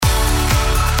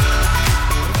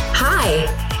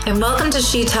and welcome to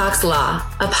She Talks Law,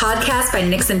 a podcast by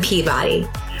Nixon Peabody.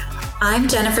 I'm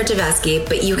Jennifer Jovcevski,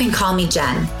 but you can call me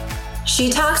Jen. She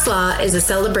Talks Law is a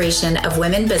celebration of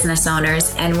women business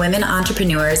owners and women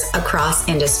entrepreneurs across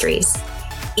industries.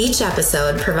 Each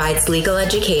episode provides legal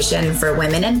education for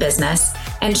women in business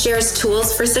and shares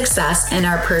tools for success in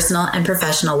our personal and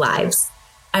professional lives.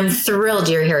 I'm thrilled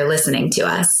you're here listening to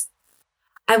us.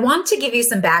 I want to give you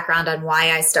some background on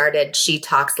why I started She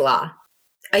Talks Law.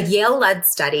 A Yale-led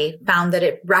study found that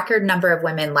a record number of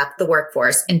women left the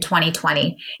workforce in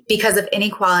 2020 because of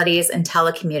inequalities in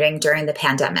telecommuting during the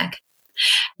pandemic.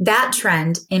 That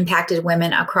trend impacted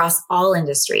women across all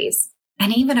industries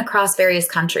and even across various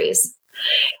countries.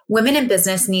 Women in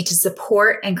business need to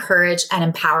support, encourage, and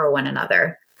empower one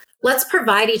another. Let's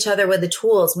provide each other with the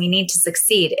tools we need to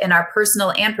succeed in our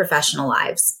personal and professional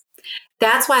lives.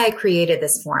 That's why I created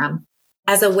this forum,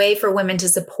 as a way for women to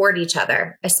support each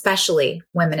other, especially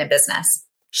women in business.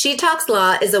 She Talks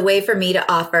Law is a way for me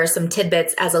to offer some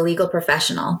tidbits as a legal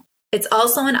professional. It's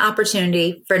also an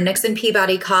opportunity for Nixon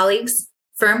Peabody colleagues,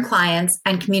 firm clients,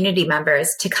 and community members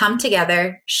to come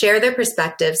together, share their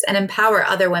perspectives, and empower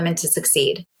other women to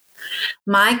succeed.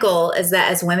 My goal is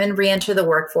that as women re-enter the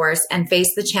workforce and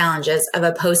face the challenges of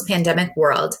a post-pandemic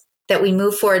world, that we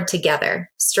move forward together,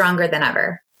 stronger than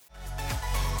ever.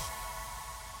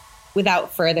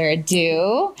 Without further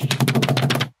ado,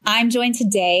 I'm joined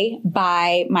today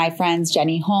by my friends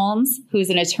Jenny Holmes, who's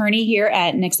an attorney here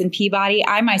at Nixon Peabody.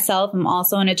 I myself am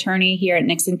also an attorney here at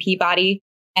Nixon Peabody,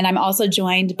 and I'm also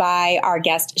joined by our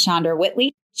guest, Chandra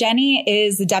Whitley. Jenny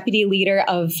is the deputy leader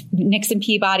of Nixon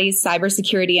Peabody's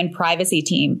cybersecurity and privacy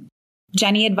team.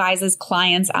 Jenny advises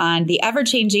clients on the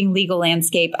ever-changing legal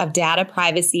landscape of data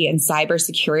privacy and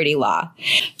cybersecurity law.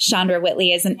 Chandra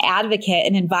Whitley is an advocate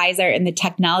and advisor in the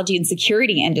technology and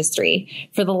security industry.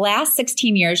 For the last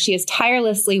 16 years, she has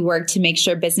tirelessly worked to make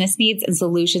sure business needs and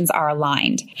solutions are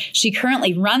aligned. She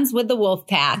currently runs with the wolf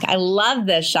pack. I love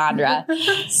this, Chandra.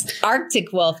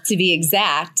 Arctic Wolf, to be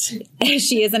exact.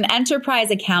 She is an enterprise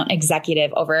account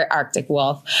executive over Arctic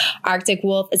Wolf. Arctic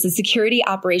Wolf is a security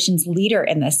operations leader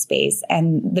in this space.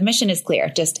 And the mission is clear,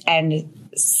 just end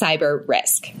cyber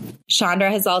risk.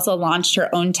 Chandra has also launched her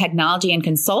own technology and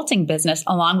consulting business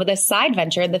along with a side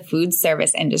venture in the food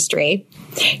service industry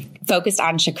focused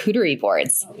on charcuterie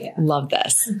boards. Oh, yeah. Love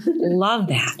this. Love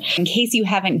that. In case you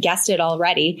haven't guessed it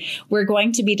already, we're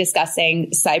going to be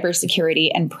discussing cybersecurity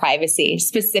and privacy.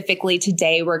 Specifically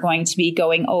today, we're going to be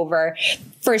going over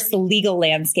first the legal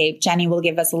landscape. Jenny will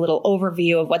give us a little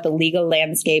overview of what the legal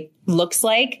landscape looks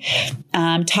like,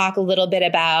 talk a little bit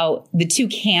about the two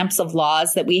camps of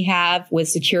laws that we have with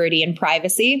security and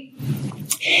privacy,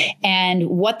 and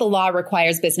what the law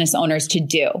requires business owners to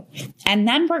do. And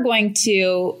then we're going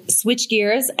to switch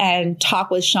gears and talk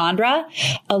with Chandra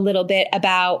a little bit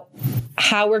about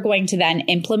how we're going to then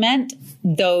implement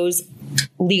those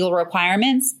legal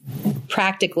requirements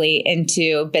practically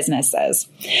into businesses.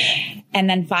 And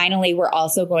then finally, we're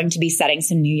also going to be setting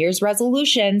some New Year's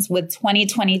resolutions with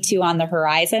 2022 on the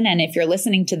horizon. And if you're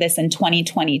listening to this in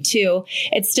 2022,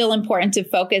 it's still important to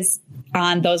focus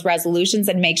on those resolutions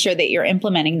and make sure that you're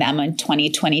implementing them in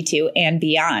 2022 and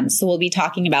beyond. So we'll be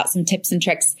talking about some tips and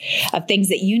tricks of things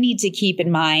that you need to keep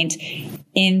in mind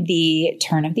in the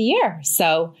turn of the year.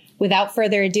 So without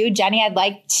further ado, Jenny, I'd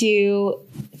like to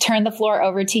turn the floor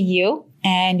over to you.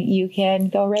 And you can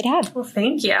go right ahead. Well,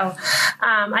 thank you.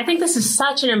 I think this is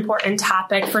such an important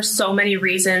topic for so many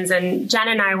reasons. And Jen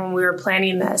and I, when we were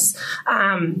planning this,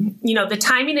 the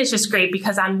timing is just great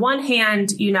because on one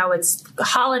hand, it's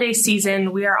holiday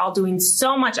season. We are all doing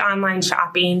so much online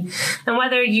shopping. And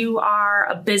whether you are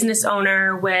a business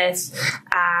owner with,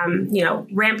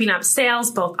 ramping up sales,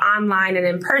 both online and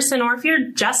in person, or if you're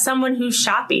just someone who's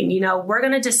shopping, we're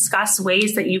going to discuss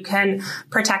ways that you can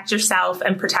protect yourself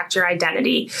and protect your identity.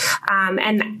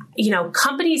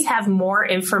 Companies have more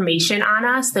information on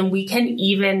us than we can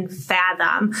even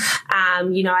fathom.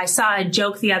 I saw a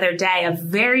joke the other day, a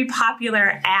very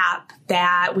popular app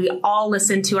that we all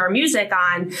listen to our music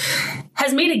on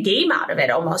has made a game out of it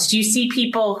almost. You see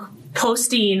people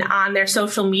posting on their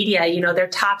social media, their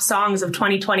top songs of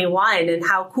 2021 and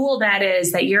how cool that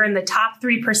is that you're in the top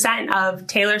 3% of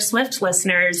Taylor Swift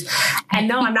listeners. And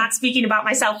no, I'm not speaking about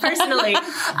myself personally.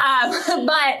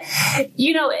 But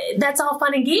that's all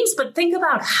fun and games. But think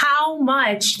about how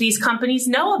much these companies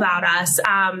know about us.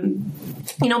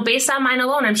 Based on mine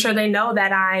alone, I'm sure they know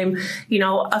that I'm,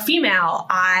 a female.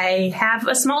 I have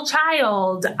a small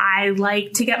child. I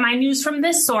like to get my news from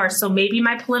this source. So maybe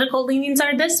my political leanings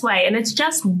are this way. And it's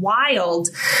just wild,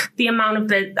 the amount of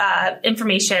the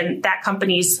information that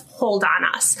companies hold on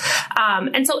us.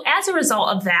 And so as a result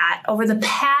of that, over the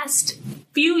past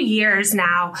few years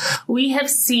now, we have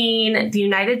seen the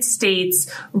United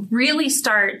States really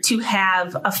start to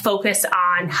have a focus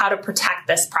on how to protect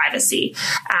this privacy.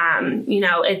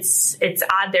 It's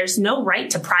odd. There's no right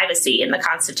to privacy in the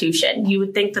Constitution. You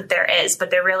would think that there is,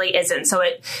 but there really isn't. So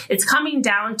it's coming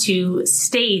down to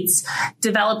states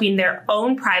developing their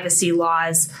own privacy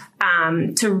laws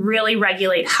to really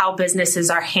regulate how businesses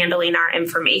are handling our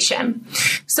information.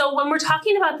 So when we're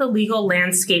talking about the legal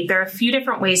landscape, there are a few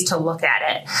different ways to look at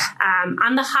it.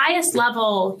 On the highest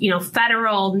level,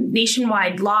 federal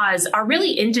nationwide laws are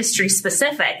really industry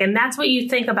specific. And that's what you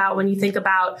think about when you think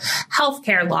about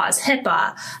healthcare laws,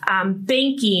 HIPAA,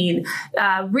 banking,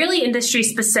 really industry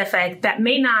specific that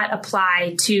may not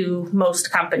apply to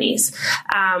most companies.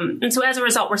 And so as a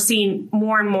result, we're seeing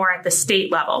more and more at the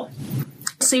state level.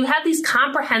 So you have these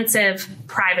comprehensive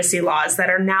privacy laws that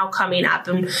are now coming up,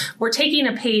 and we're taking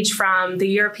a page from the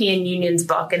European Union's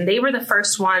book, and they were the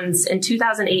first ones in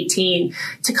 2018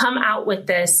 to come out with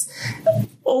this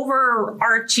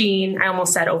overarching, I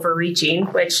almost said overreaching,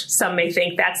 which some may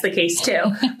think that's the case too,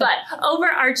 but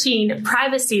overarching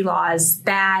privacy laws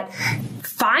that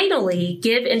finally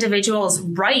give individuals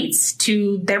rights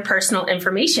to their personal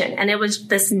information. And it was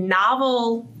this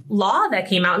novel law that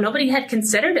came out. Nobody had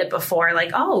considered it before.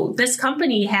 Like, oh, this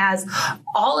company has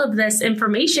all of this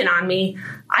information on me.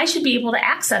 I should be able to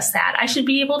access that. I should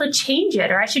be able to change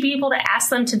it, or I should be able to ask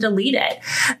them to delete it.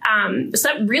 So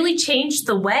that really changed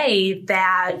the way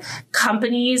that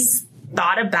companies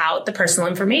thought about the personal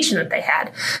information that they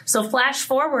had. So flash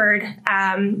forward,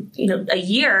 a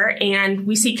year, and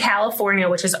we see California,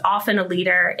 which is often a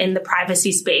leader in the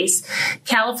privacy space.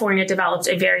 California developed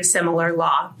a very similar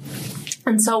law.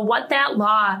 And so what that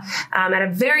law at a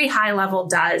very high level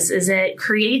does is it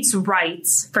creates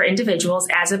rights for individuals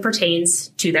as it pertains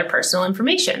to their personal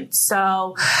information.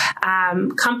 So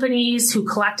companies who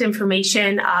collect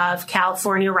information of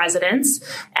California residents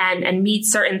and meet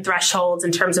certain thresholds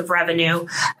in terms of revenue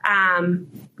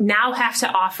now have to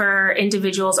offer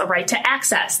individuals a right to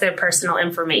access their personal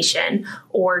information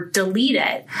or delete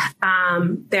it.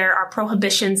 There are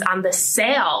prohibitions on the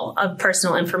sale of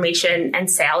personal information,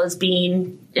 and sale is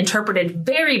being interpreted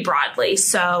very broadly.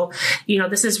 So,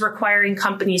 this is requiring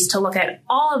companies to look at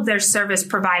all of their service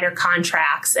provider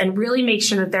contracts and really make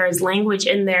sure that there is language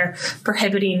in there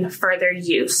prohibiting further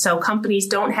use. So companies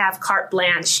don't have carte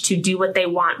blanche to do what they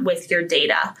want with your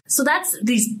data. So that's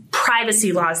these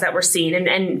privacy laws that we're seeing.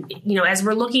 And as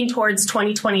we're looking towards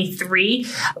 2023,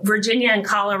 Virginia and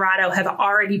Colorado have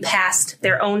already passed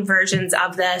their own versions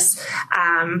of this.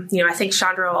 I think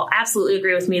Chandra will absolutely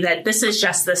agree with me that this is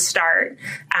just the start.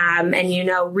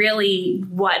 Really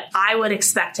what I would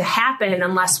expect to happen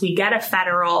unless we get a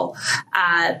federal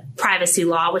privacy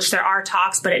law, which there are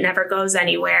talks, but it never goes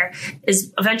anywhere,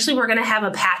 is eventually we're going to have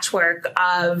a patchwork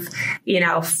of,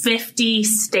 50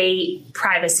 state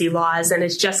privacy laws. And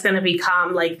it's just going to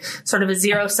become like sort of a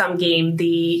zero-sum game.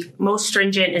 The most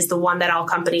stringent is the one that all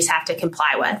companies have to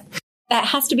comply with. That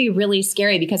has to be really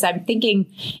scary, because I'm thinking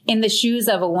in the shoes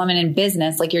of a woman in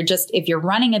business, like if you're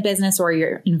running a business or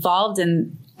you're involved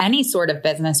in any sort of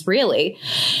business, really,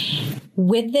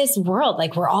 with this world,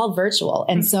 like we're all virtual.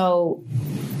 And so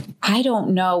I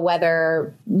don't know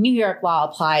whether New York law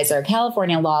applies or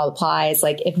California law applies.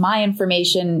 Like if my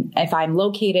information, if I'm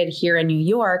located here in New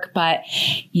York, but,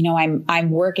 I'm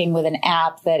working with an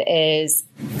app that is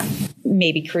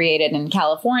maybe created in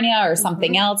California or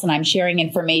something else, and I'm sharing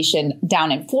information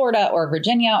down in Florida or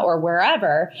Virginia or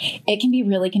wherever, it can be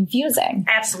really confusing.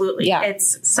 Absolutely. Yeah.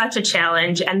 It's such a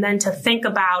challenge. And then to think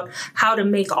about how to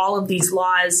make all of these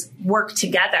laws work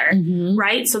together,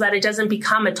 right? So that it doesn't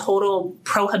become a total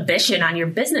prohibition on your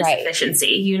business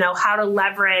efficiency. How to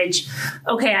leverage,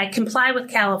 okay, I comply with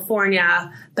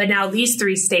California, but now these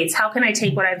 3 states, how can I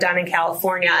take what I've done in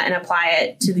California and apply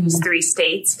it to these 3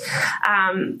 states?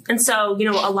 And so,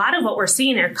 a lot of what we're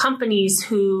seeing are companies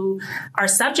who are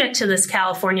subject to this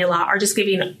California law are just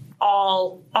giving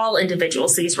all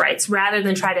individuals these rights rather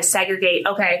than try to segregate,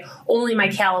 okay, only my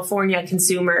California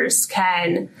consumers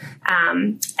can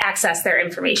access their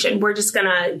information. We're just going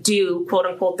to do, quote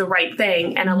unquote, the right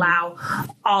thing and allow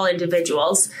all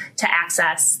individuals to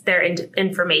access their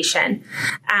information.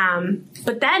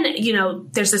 But then,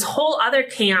 there's this whole other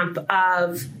camp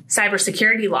of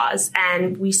cybersecurity laws.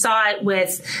 And we saw it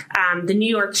with the New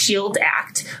York Shield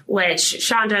Act, which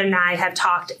Chandra and I have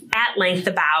talked at length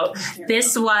about.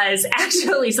 This was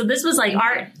like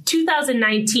our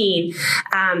 2019.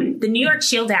 The New York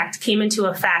Shield Act came into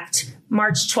effect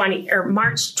March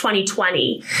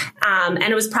 2020. And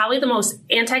it was probably the most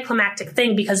anticlimactic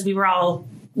thing because we were all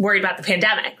worried about the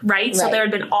pandemic, right? So there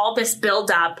had been all this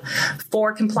buildup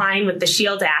for complying with the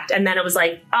SHIELD Act. And then it was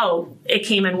like, oh, it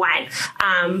came and went.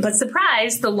 But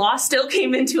surprise, the law still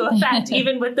came into effect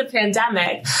even with the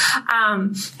pandemic.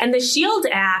 And the SHIELD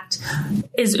Act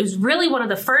is really one of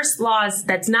the first laws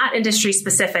that's not industry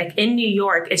specific in New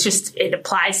York. It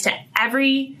applies to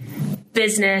every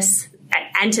business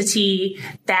entity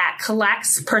that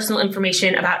collects personal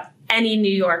information about any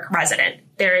New York resident.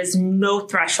 There is no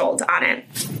threshold on it.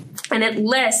 And it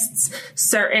lists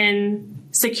certain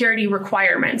security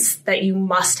requirements that you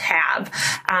must have.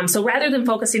 So rather than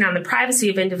focusing on the privacy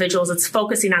of individuals, it's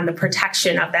focusing on the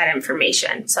protection of that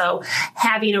information. So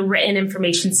having a written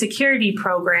information security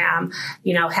program,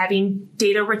 having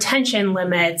data retention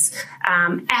limits,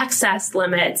 access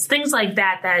limits, things like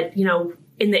that,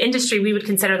 in the industry, we would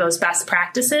consider those best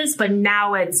practices, but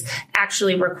now it's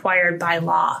actually required by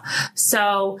law.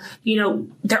 So,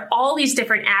 there are all these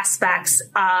different aspects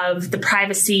of the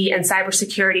privacy and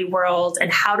cybersecurity world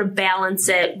and how to balance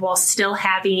it while still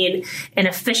having an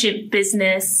efficient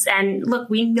business. And look,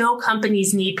 we know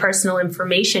companies need personal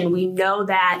information. We know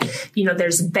that,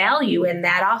 there's value in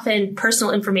that. Often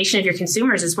personal information of your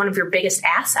consumers is one of your biggest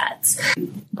assets.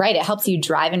 Right. It helps you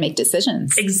drive and make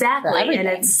decisions. Exactly. And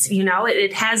it's,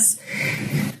 it has,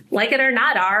 like it or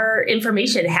not, our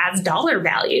information has dollar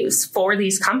values for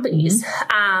these companies.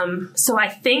 So I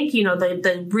think,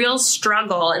 the real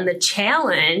struggle and the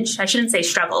challenge, I shouldn't say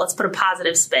struggle, let's put a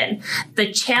positive spin.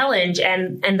 The challenge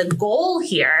and the goal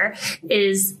here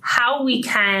is how we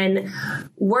can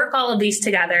work all of these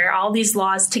together, all these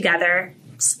laws together,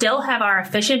 still have our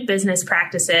efficient business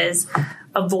practices,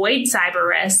 avoid cyber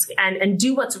risk, and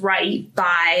do what's right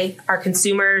by our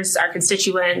consumers, our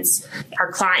constituents,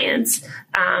 our clients,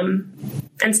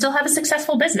 and still have a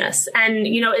successful business. And,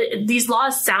 these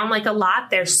laws sound like a lot.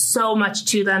 There's so much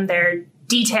to them. They're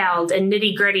detailed and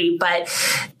nitty gritty, but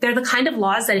they're the kind of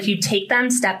laws that if you take them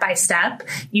step by step,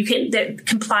 the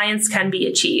compliance can be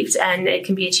achieved, and it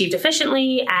can be achieved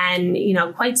efficiently and,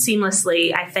 quite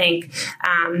seamlessly, I think,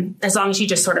 as long as you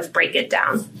just sort of break it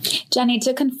down. Jenny,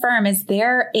 to confirm, is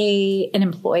there an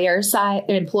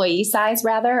employee size,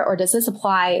 or does this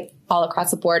apply all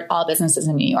across the board, all businesses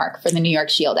in New York for the New York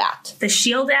SHIELD Act? The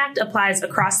SHIELD Act applies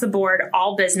across the board,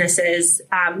 all businesses,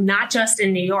 not just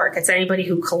in New York. It's anybody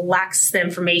who collects the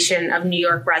information of New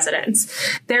York residents.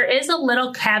 There is a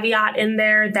little caveat in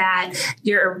there that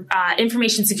your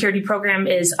information security program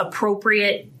is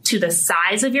appropriate to the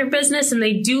size of your business. And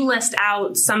they do list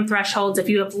out some thresholds if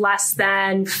you have less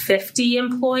than 50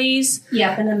 employees.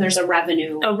 Yeah. And then there's a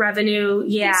revenue.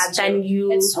 Yeah. Then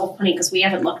it's so funny because we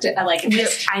haven't looked at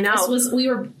I know. We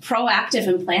were proactive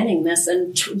in planning this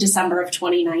in December of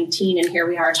 2019. And here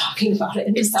we are talking about it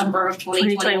in December of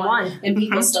 2021. And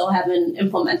people still haven't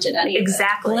implemented any of it.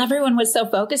 Exactly. Well, everyone was so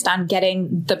focused on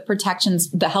getting the protections,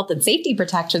 the health and safety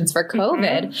protections for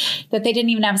COVID that they didn't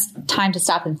even have time to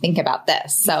stop and think about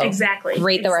this. So exactly.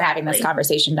 Great that we're having this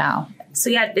conversation now. So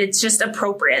yeah, it's just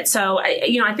appropriate. So,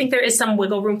 I think there is some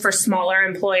wiggle room for smaller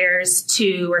employers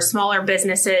or smaller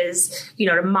businesses,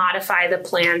 to modify the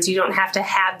plans. You don't have to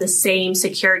have the same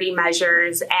security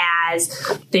measures as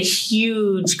the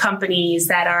huge companies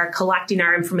that are collecting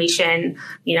our information,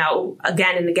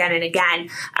 again and again and again.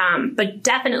 But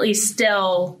definitely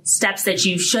still steps that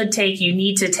you should take, you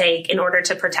need to take in order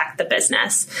to protect the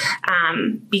business.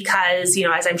 Because,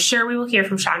 as I'm sure we will hear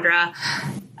from Chandra,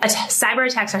 cyber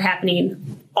attacks are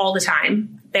happening all the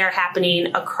time. They're happening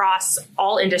across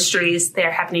all industries.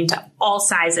 They're happening to all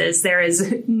sizes. There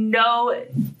is no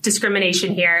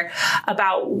discrimination here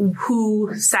about who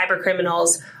cyber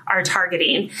criminals are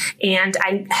targeting. And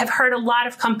I have heard a lot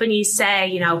of companies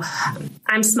say,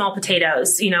 I'm small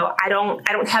potatoes. I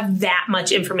don't have that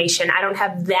much information. I don't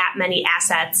have that many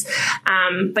assets.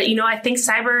 But I think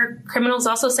cyber criminals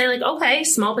also say okay,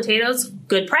 small potatoes,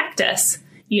 good practice.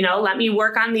 Let me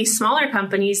work on these smaller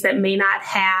companies that may not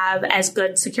have as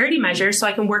good security measures so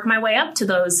I can work my way up to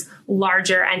those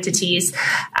larger entities.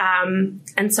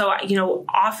 And so,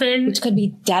 often... Which could be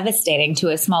devastating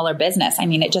to a smaller business. I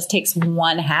mean, it just takes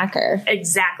one hacker.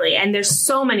 Exactly. And there's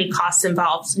so many costs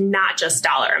involved, not just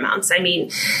dollar amounts. I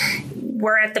mean,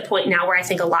 we're at the point now where I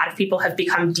think a lot of people have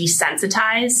become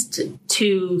desensitized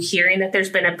to hearing that there's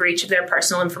been a breach of their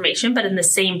personal information. But in the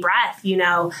same breath,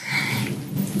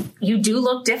 you do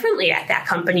look differently at that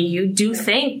company. You do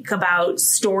think about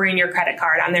storing your credit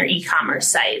card on their e-commerce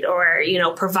site or,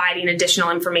 providing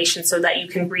additional information so that you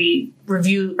can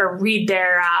review or read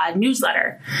their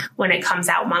newsletter when it comes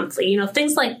out monthly.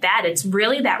 Things like that. It's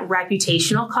really that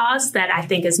reputational cost that I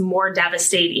think is more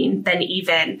devastating than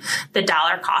even the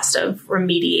dollar cost of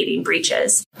remediating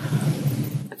breaches.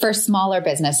 For smaller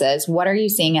businesses, what are you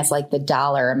seeing as like the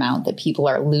dollar amount that people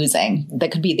are losing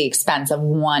that could be the expense of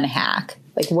one hack?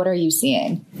 Like, what are you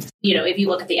seeing? If you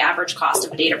look at the average cost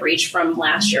of a data breach from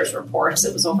last year's reports,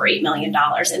 it was over $8 million.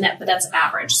 But that's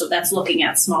average. So that's looking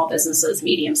at small businesses,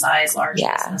 medium-sized, large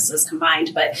businesses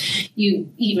combined. But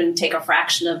you even take a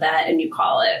fraction of that and you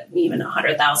call it even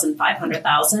 100,000,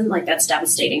 500,000. Like, that's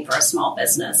devastating for a small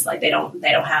business. Like, they don't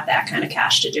have that kind of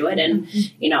cash to do it. And,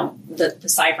 the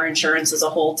cyber insurance is a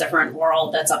whole different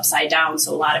world that's upside down.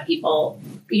 So a lot of people,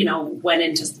 went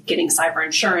into getting cyber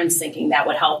insurance thinking that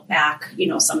would help back,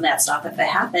 some of that stuff if it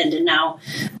happened. And now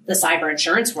the cyber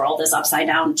insurance world is upside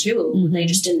down too. Mm-hmm. They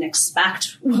just didn't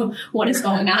expect what is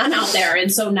going on out there.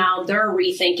 And so now they're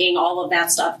rethinking all of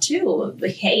that stuff too.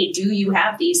 Like, hey, do you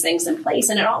have these things in place?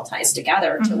 And it all ties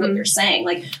together to what you're saying.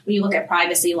 Like, when you look at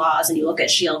privacy laws and you look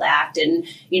at SHIELD Act and,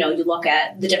 you look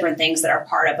at the different things that are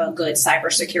part of a good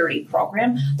cybersecurity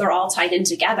program, they're all tied in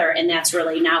together. And that's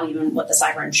really now even what the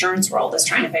cyber insurance world is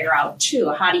trying to figure out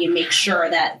too. How do you make sure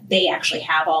that they actually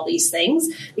have all these things?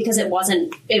 Because it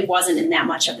wasn't in that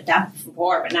much of a depth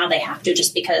before, but now they have to,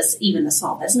 just because even the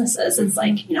small businesses, it's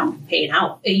like, paying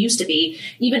out. It used to be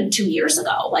even 2 years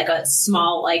ago, like a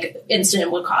small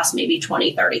incident would cost maybe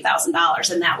 $20,000,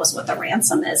 $30,000. And that was what the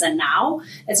ransom is. And now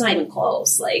it's not even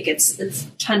close. Like, it's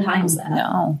 10 times that.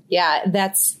 No. Yeah,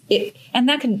 that's it. And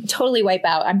that can totally wipe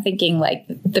out. I'm thinking like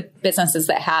the businesses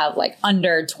that have like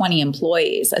under 20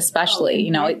 employees, especially,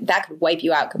 that could wipe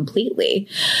you out completely.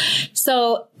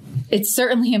 So it's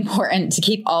certainly important to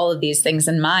keep all of these things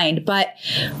in mind, but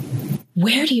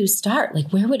where do you start? Like,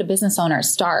 where would a business owner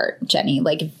start, Jenny?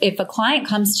 Like, if a client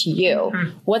comes to you,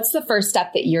 what's the first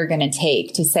step that you're going to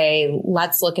take to say,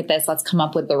 let's look at this, let's come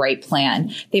up with the right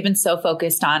plan? They've been so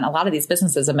focused on, a lot of these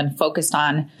businesses have been focused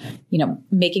on,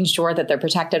 making sure that they're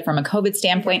protected from a COVID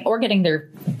standpoint or getting their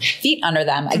feet under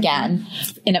them again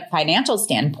in a financial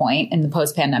standpoint in the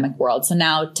post-pandemic world. So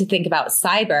now to think about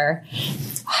cyber,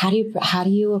 how do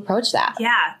you approach that?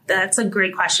 Yeah, that's a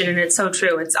great question. And it's so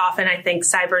true. It's often, I think,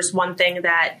 cyber is one thing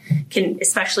that can,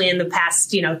 especially in the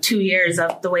past, 2 years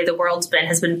of the way the world's been,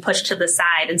 has been pushed to the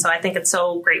side. And so I think it's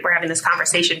so great we're having this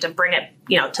conversation to bring it,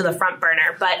 to the front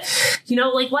burner. But,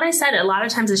 like what I said, a lot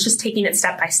of times it's just taking it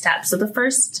step by step. So the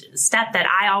first step that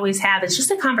I always have is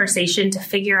just a conversation to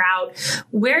figure out,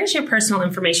 where is your personal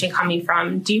information coming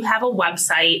from? Do you have a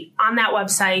website? On that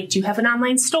website, do you have an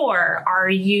online store? Are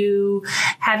you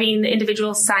having the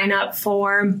individuals sign up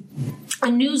for a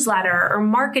newsletter or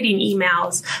marketing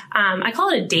emails? I call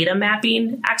it a data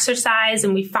mapping exercise,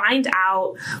 and we find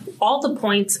out all the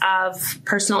points of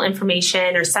personal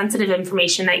information or sensitive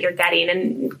information that you're getting,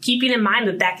 and keeping in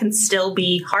mind that can still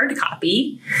be hard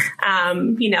copy.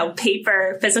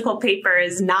 Physical paper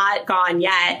is not gone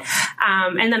yet.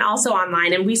 And then also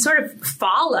online, and we sort of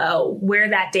follow where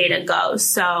that data goes.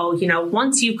 So,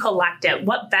 once you collect it,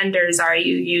 what vendors are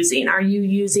you using? Are you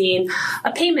using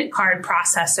a payment card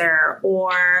processor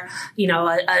or,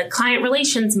 a client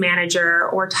relations manager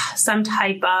or some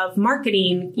type of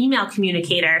marketing email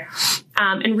communicator?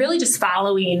 And really just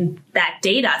following that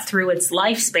data through its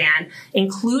lifespan,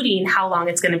 including how long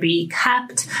it's going to be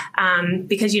kept.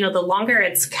 Because, the longer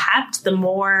it's kept, the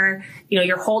more,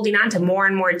 you're holding on to more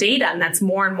and more data. And that's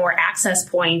more and more access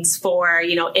points for,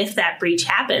 if that breach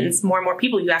happens, more and more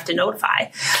people you have to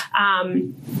notify.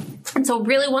 And so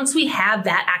really, once we have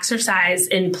that exercise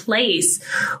in place,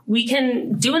 we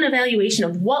can do an evaluation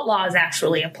of what laws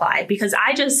actually apply, because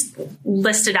I just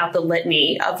listed out the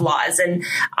litany of laws. And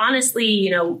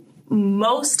honestly,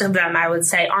 most of them, I would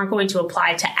say, aren't going to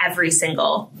apply to every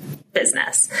single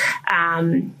business.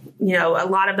 A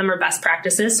lot of them are best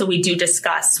practices. So we do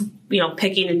discuss,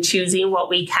 picking and choosing what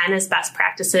we can as best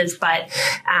practices. But,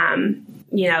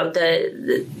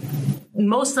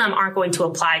 most of them aren't going to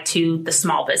apply to the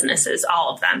small businesses,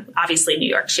 all of them. Obviously, New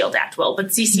York SHIELD Act will, but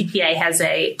CCPA has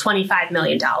a $25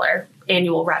 million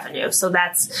annual revenue. So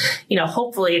that's,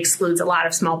 hopefully excludes a lot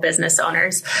of small business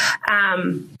owners.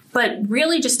 But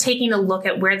really just taking a look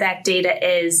at where that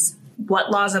data is,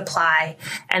 what laws apply,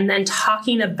 and then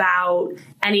talking about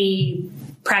any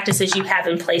practices you have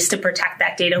in place to protect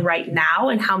that data right now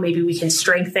and how maybe we can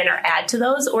strengthen or add to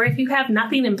those. Or if you have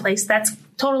nothing in place, that's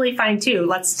totally fine too.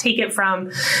 Let's take it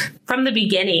from the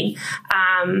beginning.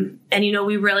 And,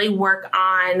 we really work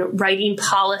on writing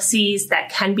policies that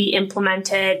can be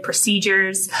implemented,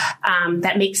 procedures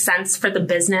that make sense for the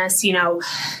business.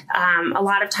 A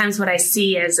lot of times what I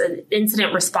see is an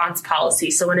incident response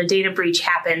policy. So when a data breach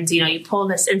happens, you pull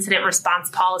this incident response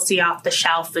policy off the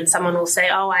shelf and someone will say,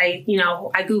 oh, I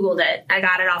Googled it. I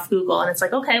got it off Google. And it's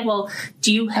like, okay, well,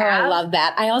 do you have... I love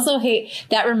that. I also hate,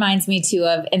 that reminds me too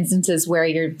of instances where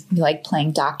you're like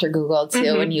playing Dr. Google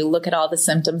too, and you look at all the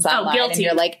symptoms online and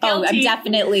you're like, oh, I'm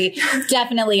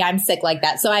definitely I'm sick like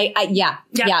that. So yeah.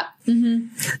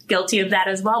 Guilty of that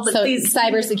as well. But so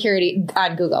cybersecurity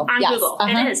on Google. Google.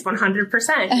 It is 100%.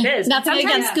 It is. Nothing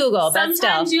against Google, but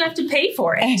sometimes you have to pay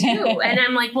for it too. And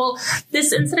I'm like, well,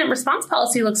 this incident response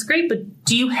policy looks great, but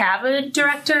do you have a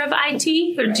director of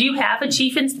IT or do you have a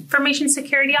chief information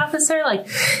security officer? Like,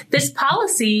 this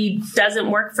policy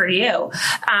doesn't work for you.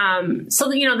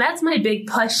 So that's my big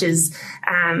push is,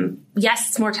 yes,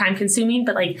 it's more time consuming,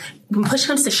 but like when push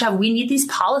comes to shove, we need these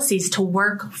policies to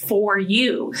work for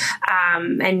you,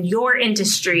 and your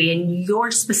industry and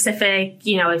your specific,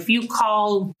 if you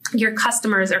call your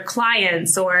customers or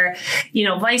clients or,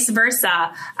 vice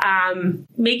versa,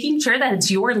 making sure that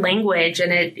it's your language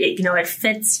and it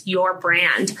fits your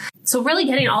brand. So really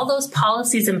getting all those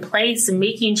policies in place and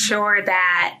making sure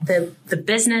that the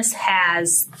business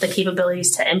has the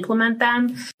capabilities to implement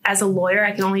them. As a lawyer,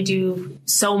 I can only do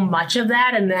so much of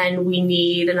that. And then we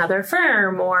need another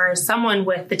firm or someone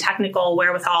with the technical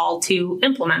wherewithal to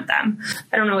implement them.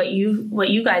 I don't know what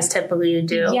you guys typically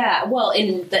do. Yeah, well,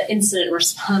 in the incident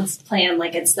response plan,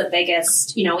 like it's the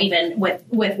biggest, even with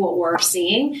what we're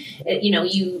seeing,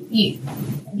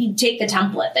 you take the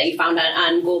template that you found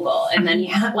on Google, and then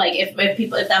you have like if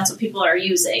that's what people are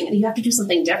using, you have to do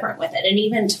something different with it. And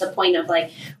even to the point of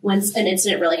like once an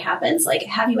incident really happens, like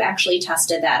have you actually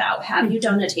tested that out? Have you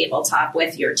done a tabletop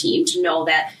with your team to know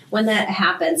that when that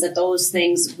happens, that those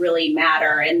things really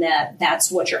matter and that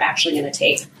that's what you're actually going to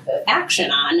take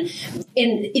action on?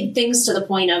 In things to the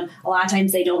point of a lot of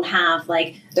times they don't have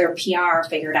like their PR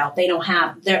figured out. They don't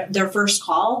have their first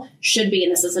call should be,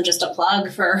 and this isn't just a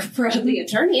plug for the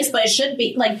attorneys, but it should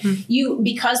be like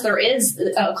because there is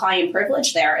a client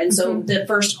privilege there. And so the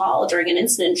first call during an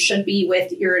incident should be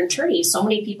with your attorney. So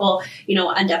many people,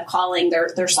 end up calling their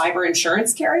cyber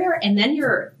insurance carrier, and then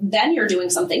you're doing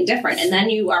something different. And then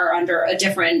you are under a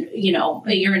different,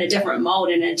 you're in a different mode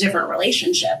and a different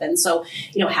relationship. And so,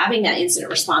 having that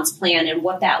incident response plan and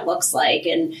what that looks like.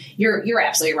 And you're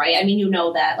absolutely right. I mean,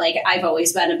 that like I've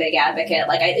always been a big advocate.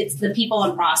 Like it's the people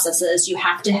and processes. You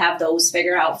have to have those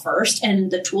figured out first,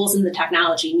 and the tools and the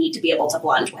technology need to be able to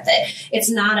blend with it. It's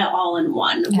not an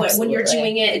all-in-one. Absolutely. When you're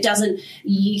doing it,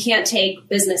 you can't take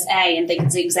business A and think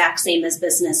it's the exact same as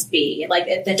business B. Like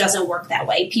it doesn't work that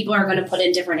way. People are going to put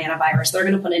in different antivirus. They're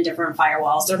going to put in different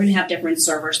firewalls. They're going to have different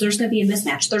servers. There's going to be a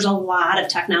mismatch. There's a lot of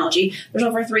technology. There's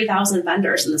over 3,000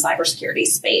 vendors in the cybersecurity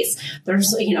space.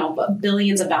 There's,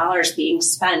 billions of dollars being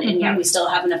spent, and yet we still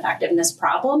have an effectiveness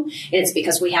problem. And it's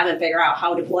because we haven't figured out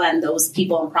how to blend those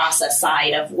people and process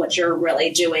side of what you're really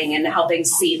doing and helping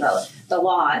see the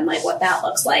law and like what that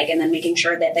looks like, and then making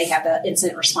sure that they have the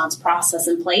incident response process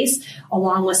in place,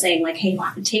 along with saying like, hey,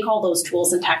 take all those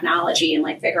tools and technology and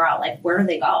like figure out like where do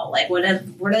they go, like what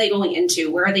are they going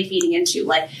into, where are they feeding into,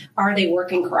 like are they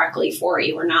working correctly for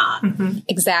you or not?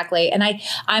 Exactly. And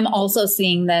I'm also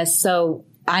seeing this. So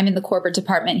I'm in the corporate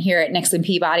department here at Nixon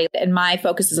Peabody, and my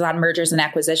focus is on mergers and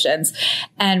acquisitions.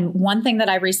 And one thing that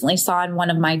I recently saw in one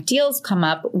of my deals come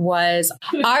up was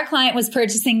our client was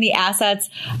purchasing the assets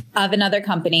of another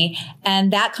company,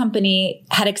 and that company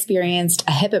had experienced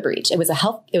a HIPAA breach. It was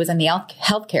in the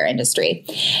healthcare industry,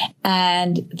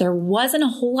 and there wasn't a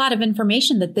whole lot of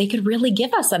information that they could really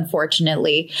give us,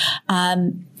 unfortunately.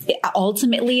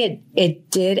 Ultimately, it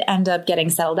did end up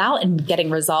getting settled out and getting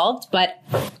resolved, but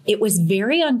it was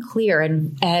very unclear,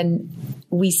 and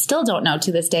we still don't know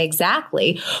to this day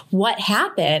exactly what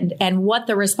happened and what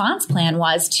the response plan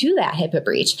was to that HIPAA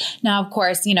breach. Now, of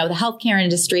course, the healthcare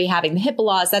industry having the HIPAA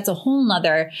laws, that's a whole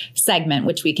nother segment,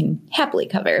 which we can happily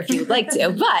cover if you would like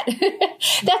to, but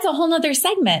that's a whole nother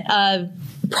segment of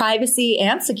privacy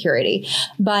and security.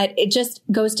 But it just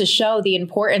goes to show the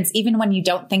importance, even when you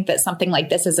don't think that something like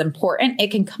this is important,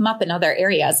 it can come up in other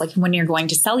areas. Like when you're going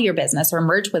to sell your business or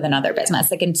merge with another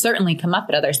business, it can certainly come up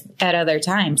at other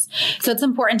times. So it's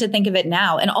important to think of it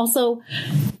now. And also,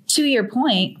 to your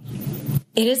point,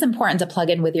 it is important to plug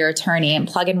in with your attorney and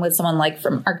plug in with someone like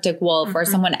from Arctic Wolf or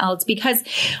someone else, because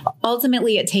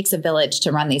ultimately it takes a village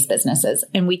to run these businesses,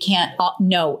 and we can't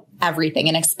know everything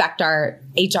and expect our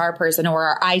HR person or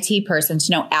our IT person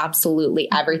to know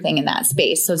absolutely everything in that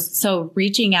space. So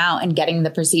reaching out and getting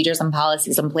the procedures and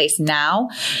policies in place now.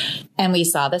 And we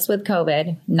saw this with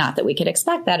COVID, not that we could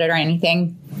expect that or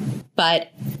anything,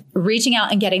 but reaching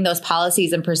out and getting those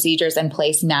policies and procedures in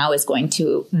place now is going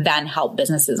to then help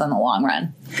businesses in the long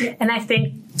run. And I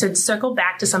think to circle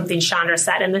back to something Chandra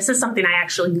said, and this is something I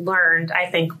actually learned, I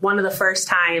think one of the first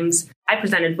times I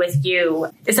presented with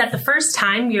you, is that the first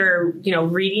time you're,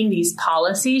 reading these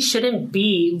policies shouldn't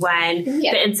be when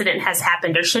the incident has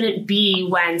happened, or shouldn't be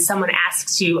when someone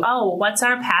asks you, oh, what's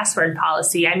our password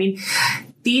policy? I mean,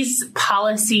 these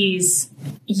policies,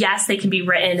 yes, they can be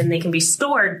written and they can be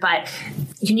stored, but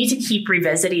you need to keep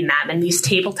revisiting them. And these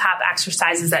tabletop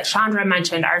exercises that Chandra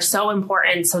mentioned are so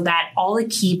important so that all the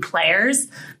key players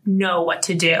know what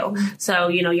to do. So,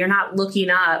 you're not looking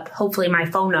up, hopefully, my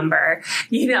phone number,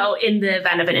 in the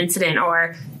event of an incident,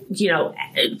 or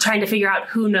trying to figure out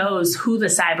who knows who the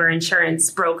cyber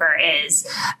insurance broker is.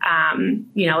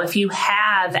 If you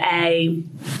have an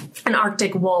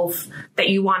Arctic Wolf that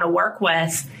you want to work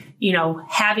with,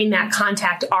 having that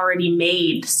contact already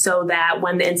made so that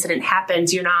when the incident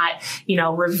happens, you're not,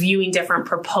 reviewing different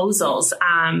proposals.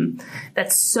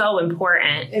 That's so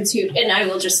important. It's huge. And I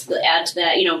will just add to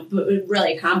that,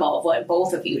 really a combo of what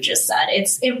both of you just said.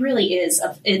 It really is,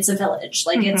 it's a village.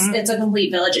 Like it's a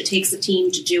complete village. It takes a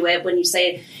team to do it. When you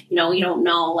say, you don't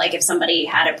know, like if somebody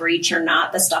had a breach or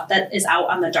not, the stuff that is out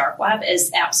on the dark web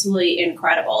is absolutely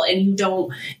incredible. And you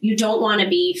don't want to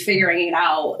be figuring it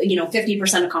out.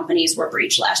 50% of companies were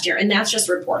breached last year, and that's just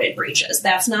reported breaches.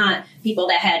 That's not people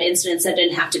that had incidents that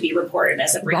didn't have to be reported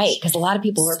as a breach. Right, because a lot of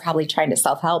people were probably trying to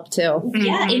self-help too.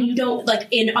 Yeah, and you don't,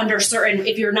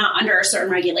 if you're not under a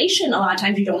certain regulation, a lot of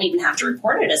times you don't even have to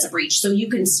report it as a breach. So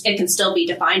it can still be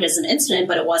defined as an incident,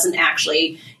 but it wasn't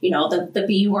actually, the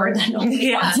B word that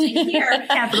nobody wants to hear.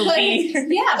 Capital B.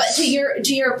 Yeah, but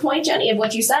to your point, Jenny, of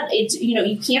what you said, it's,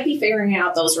 you can't be figuring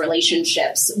out those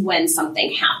relationships when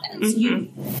something happens. You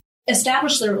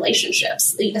establish the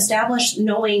relationships, establish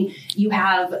knowing you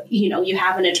have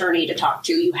an attorney to talk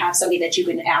to, you have somebody that you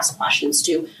can ask questions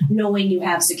to, knowing you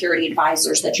have security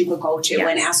advisors that you could go to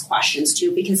and ask questions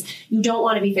to, because you don't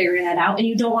want to be figuring that out, and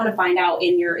you don't want to find out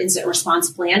in your incident response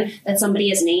plan that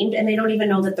somebody is named and they don't even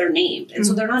know that they're named. And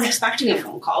so they're not expecting a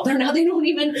phone call. They don't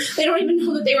even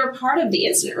know that they were part of the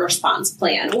incident response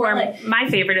plan. Or my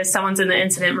favorite is someone's in the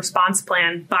incident response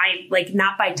plan by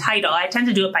not by title. I tend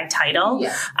to do it by title.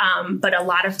 Yeah. But a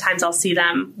lot of times I'll see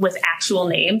them with actual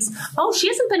names. Oh, she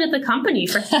hasn't been at the company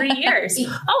for 3 years.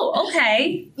 Oh,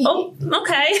 okay. Oh,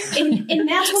 okay. And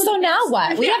that's so now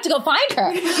what? We have to go find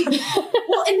her.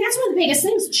 Well, and that's one of the biggest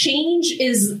things. Change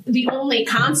is the only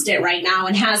constant right now,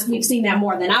 and we've seen that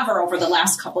more than ever over the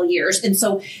last couple of years. And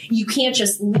so you can't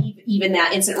just leave even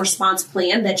that incident response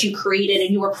plan that you created and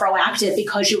you were proactive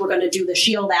because you were going to do the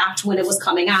SHIELD Act when it was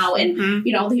coming out. And,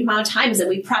 the amount of times that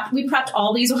we prepped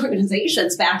all these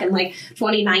organizations back in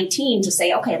 2019 to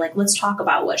say, okay, let's talk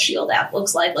about what SHIELD Act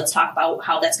looks like. Let's talk about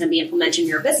how that's going to be implemented in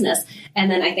your business. And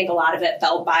then I think a lot of it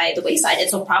fell by the wayside. And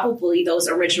so probably those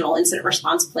original incident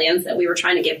response plans that we were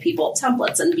trying to give people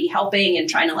templates and be helping and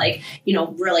trying to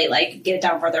really get it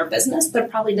down for their business, they're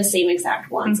probably the same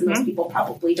exact ones. And those people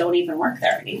probably don't even work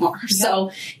there anymore. Yep.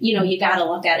 So, you got to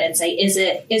look at it and say, is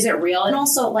it real? And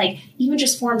also even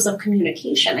just forms of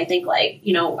communication. I think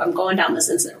I'm going down this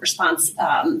incident response,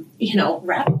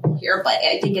 rabbit hole here, but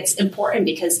I think it's important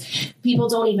because people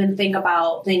don't even think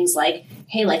about things like,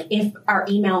 hey, if our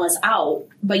email is out,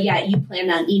 but yet you plan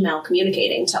on email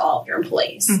communicating to all of your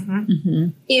employees.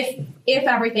 If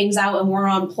everything's out and we're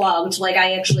unplugged,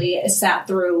 I actually sat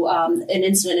through an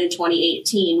incident in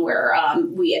 2018 where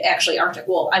we actually, Arctic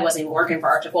Wolf, I wasn't even working for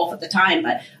Arctic Wolf at the time,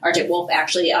 but Arctic Wolf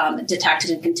actually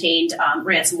detected and contained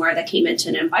ransomware that came into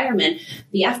an environment.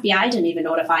 The FBI didn't even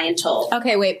notify until...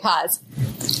 Okay, wait, pause.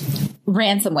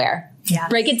 Ransomware. Yes.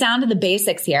 Break it down to the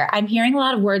basics here. I'm hearing a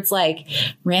lot of words like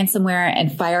ransomware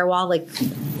and firewall.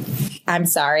 I'm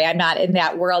sorry, I'm not in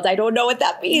that world. I don't know what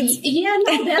that means. Yeah,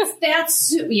 no,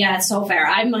 that's it's so fair.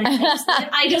 I'm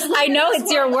I know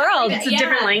it's your world. It's a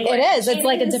different language. It is. It's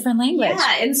a different language.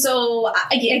 Yeah, and so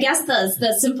I guess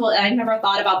the simple. I've never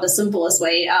thought about the simplest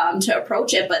way to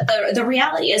approach it, but the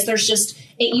reality is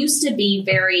it used to be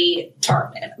very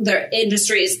targeted. The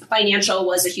industry's financial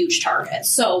was a huge target.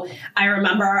 So I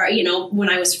remember, when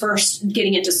I was first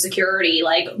getting into security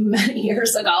many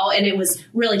years ago, and it was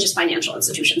really just financial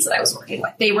institutions that I was working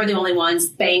with. They were the only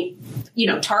ones,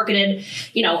 targeted,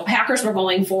 hackers were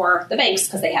going for the banks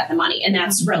because they had the money. And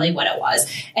that's really what it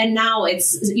was. And now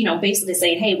it's, basically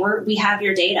saying, hey, we have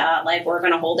your data, like we're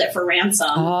going to hold it for ransom.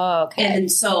 Oh, okay.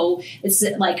 And so it's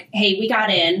like, hey, we got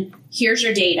in, here's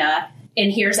your data. And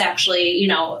here's actually,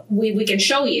 we can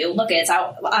show you, look, it's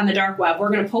out on the dark web. We're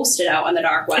going to post it out on the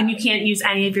dark web. And you can't use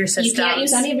any of your systems. You can't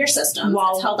use any of your systems.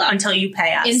 It's held up until you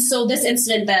pay us. And so this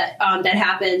incident that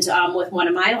happened with one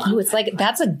of my it's like,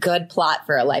 that's a good plot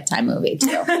for a Lifetime movie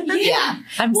too. Yeah.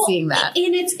 I'm seeing that.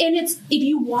 And it's if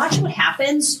you watch what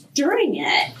happens during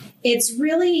it, it's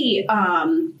really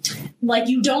like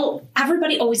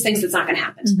everybody always thinks it's not going to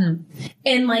happen to them.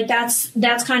 And like, that's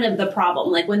kind of the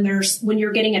problem. Like when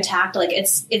you're getting attacked, like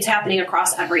it's happening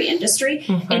across every industry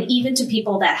and even to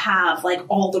people that have like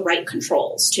all the right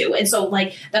controls too. And so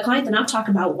like the client that I'm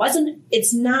talking about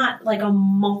it's not like a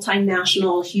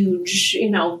multinational, huge,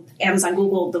 Amazon,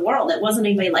 Google, the world. It wasn't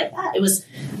anybody like that. It was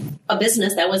a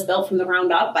business that was built from the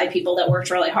ground up by people that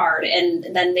worked really hard.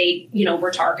 And then they,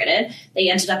 were targeted. They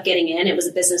ended up getting in. It was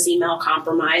a business email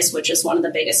compromise, which is one of the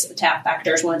biggest attack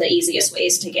vectors, one of the easiest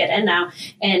ways to get in now.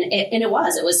 And it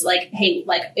was like, hey,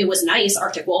 like it was nice.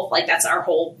 Arctic Wolf, like that's our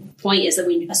whole point, is that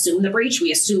we assume the breach.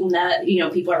 We assume that,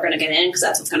 people are going to get in because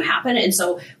that's what's going to happen. And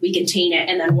so we contain it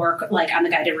and then work like on the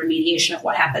guided remediation of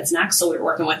what happens next. So we're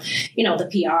working with, the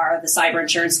PR, the cyber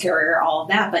insurance carrier, all of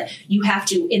that. But you have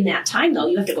to, in that time though,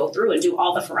 you have to go through and do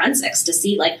all the forensics to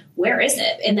see like, where is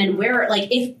it? And then where, like,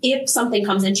 if something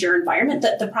comes into your environment,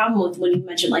 the problem with when you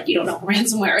mentioned, like, you don't know what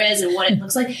ransomware is and what it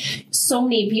looks like, so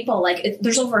many people, like,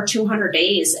 there's over 200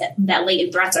 days that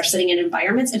latent threats are sitting in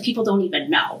environments and people don't even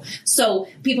know. So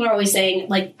people are always saying,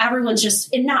 like, everyone's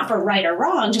just, and not for right or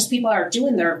wrong, just people are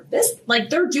doing their business, like,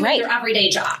 they're doing their everyday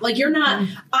job. Like, you're not,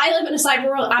 I live in a cyber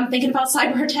world, I'm thinking about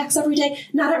cyber attacks every day.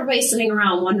 Not everybody's sitting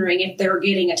around wondering if they're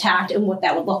getting attacked and what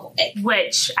that would look like.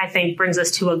 Which I think brings us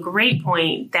to a great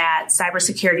point that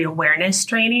cybersecurity awareness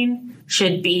training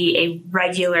should be a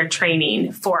regular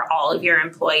training for all of your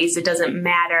employees. It doesn't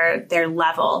matter their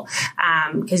level.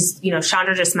 Because,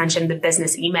 Chandra just mentioned the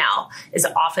business email is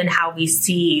often how we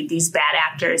see these bad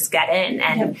actors get in.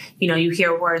 And, you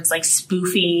hear words like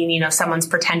spoofing, someone's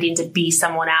pretending to be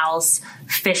someone else,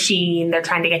 phishing, they're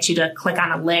trying to get you to click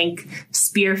on a link,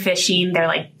 spear phishing, they're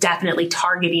like definitely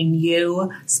targeting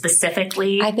you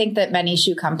specifically. I think that many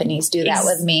shoe companies do that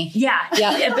with me. Yeah.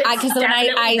 Because when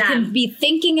I can be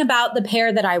thinking about the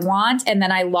pair that I want, and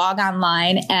then I log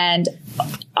online and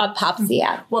up pops the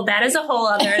app. Well, that is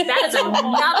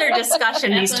another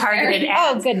discussion, these targeted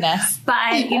ads. Oh, goodness. But,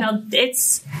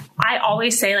 I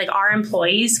always say, like, our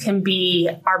employees can be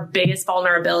our biggest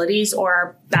vulnerabilities or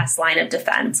our best line of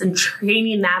defense, and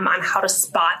training them on how to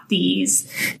spot these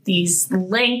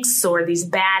links or these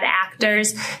bad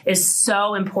actors is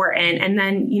so important. And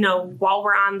then, while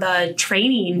we're on the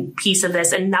training piece of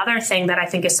this, another thing that I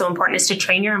think is so important is to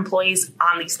train your employees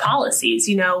on these policies.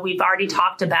 We've already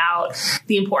talked about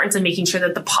the importance of making sure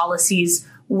that the policies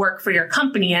work for your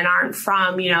company and aren't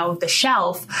from, the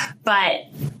shelf. But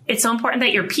it's so important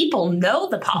that your people know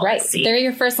the policy. Right. They're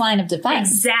your first line of defense.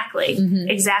 Exactly.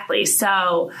 Exactly.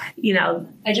 So,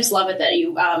 I just love it that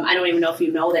you, I don't even know if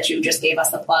you know that you just gave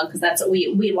us the plug, because that's what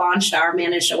we launched our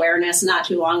managed awareness not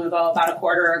too long ago, about a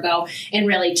quarter ago. And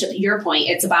really, to your point,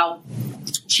 it's about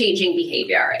changing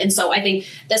behavior. And so I think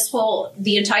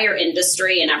the entire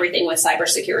industry and everything with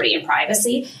cybersecurity and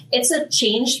privacy, it's a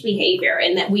changed behavior,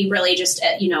 and that we really just,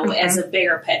 as a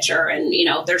bigger picture, and,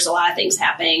 there's a lot of things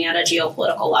happening at a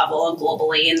geopolitical level and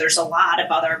globally, and there's a lot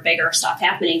of other bigger stuff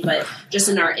happening, but just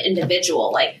in our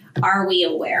individual, like, are we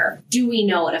aware? Do we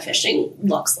know what a phishing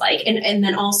looks like? And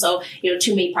then also,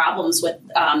 too many problems with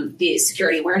the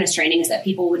security awareness training is that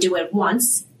people would do it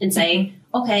once and say,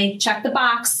 okay, check the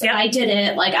box. Yep. I did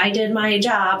it. Like, I did my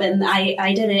job and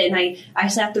I did it. And I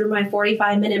sat through my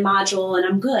 45-minute module and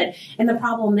I'm good. And the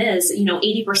problem is,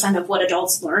 80% of what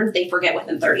adults learn, they forget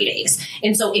within 30 days.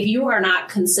 And so if you are not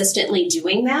consistently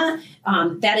doing that,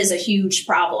 that is a huge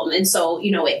problem. And so,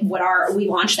 we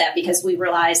launched that because we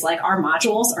realized, like, our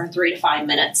modules are 3 to 5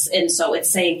 minutes. And so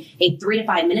it's saying, hey, 3 to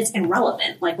 5 minutes and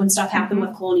relevant. Like, when stuff happened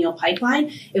with Colonial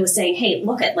Pipeline, it was saying, hey,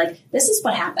 look at, like, this is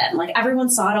what happened. Like, everyone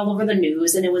saw it all over the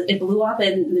news and it blew up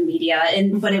in the media.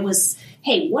 But it was,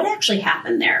 hey, what actually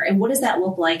happened there? And what does that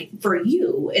look like for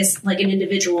you as, like, an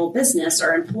individual business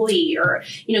or employee? Or,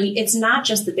 it's not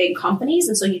just the big companies.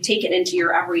 And so you take it into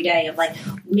your everyday of, like,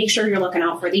 make sure you're looking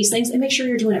out for these things and make sure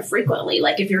you're doing it frequently.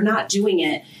 Like, if you're not doing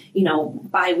it,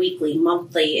 bi-weekly,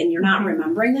 monthly, and you're not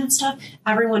remembering that stuff,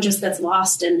 everyone just gets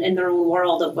lost in their own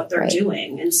world of what they're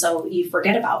doing. And so you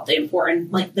forget about the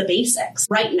important, like the basics.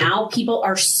 Right now, people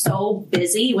are so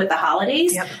busy with the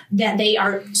holidays that they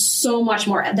are so much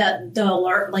more, the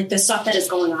alert, like the stuff that is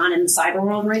going on in the cyber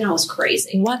world right now is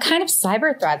crazy. What kind of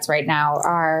cyber threats right now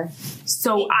are?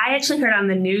 So I actually heard on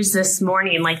the news this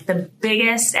morning, like the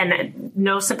biggest, and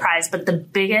no surprise, but the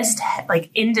biggest like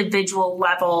individual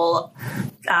level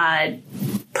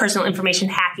personal information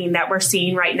hacking that we're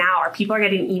seeing right now are people are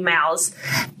getting emails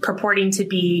purporting to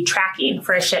be tracking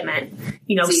for a shipment.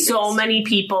 So many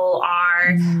people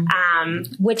are,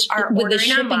 which are with the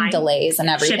shipping online, delays and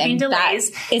everything. Shipping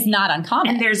delays that is not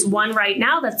uncommon. And there's one right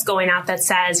now that's going out that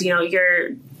says,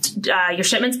 your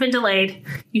shipment's been delayed.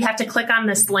 You have to click on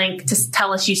this link to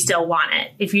tell us you still want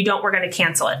it. If you don't, we're going to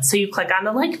cancel it. So you click on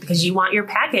the link because you want your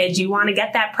package. You want to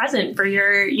get that present for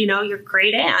your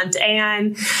great aunt.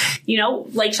 And,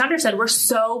 like Chandra said, we're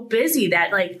so busy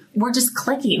that we're just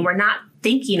clicking. We're not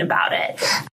thinking about it.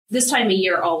 This time of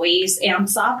year always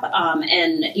amps up,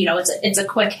 and it's a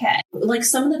quick hit. Like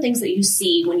some of the things that you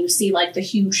see when you see like the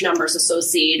huge numbers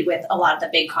associated with a lot of the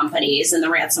big companies and the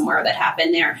ransomware that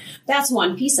happened there, that's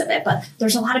one piece of it. But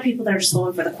there's a lot of people that are just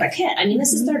going for the quick hit. I mean,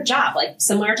 this is their job, like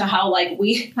similar to how like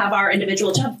we have our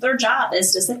individual job. Their job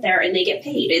is to sit there and they get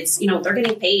paid. It's they're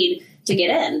getting paid to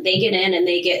get in. They get in and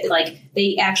they get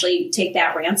they actually take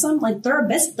that ransom. Like they're a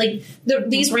business. Like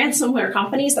these ransomware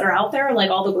companies that are out there, like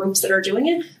all the groups that are doing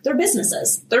it, they're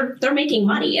businesses. They're making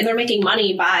money, and they're making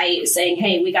money by saying,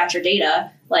 "Hey, we got your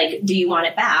data. Like, do you want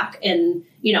it back?" And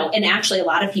and actually a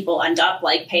lot of people end up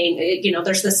like paying,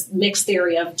 there's this mixed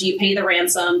theory of, do you pay the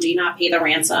ransom? Do you not pay the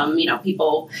ransom?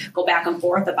 People go back and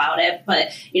forth about it. But,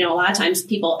 a lot of times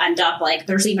people end up like,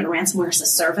 there's even ransomware as a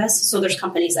service. So there's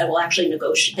companies that will actually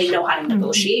negotiate. They know how to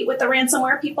negotiate with the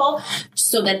ransomware people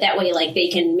so that way, like they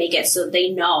can make it so they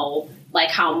know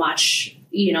like how much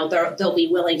they'll be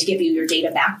willing to give you your data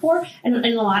back for. And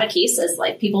in a lot of cases,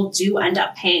 like people do end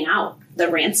up paying out the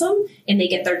ransom and they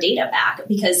get their data back,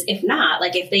 because if not,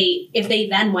 like if they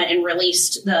then went and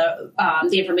released the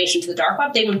information to the dark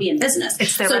web, they wouldn't be in business.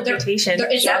 It's their reputation.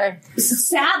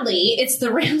 Sadly, it's the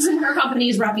ransomware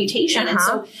company's reputation. And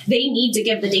so they need to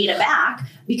give the data back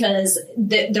because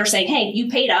they're saying, hey, you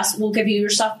paid us, we'll give you your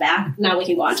stuff back. Now we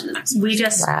can go on to the next one. We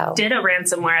just did a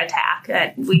ransomware attack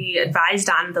that we advised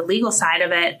on the legal side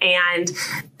of it. And,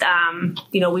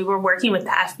 we were working with the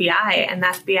FBI, and the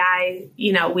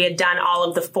FBI, we had done all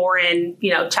of the foreign,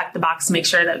 check the box to make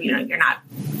sure that, you're not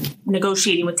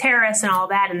negotiating with terrorists and all of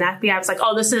that. And the FBI was like,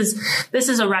 oh, this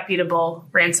is a reputable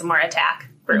ransomware attack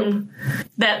group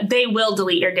that they will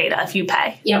delete your data if you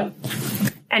pay. Yep.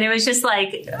 And it was just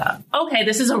like, okay,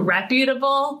 this is a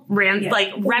reputable, reputable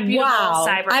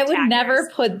cyber attackers. I would never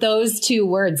put those two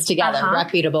words together,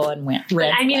 reputable and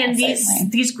ransomware. I mean, and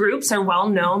these groups are well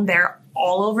known. They're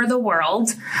all over the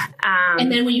world. And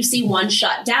then when you see one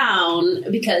shut down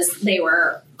because they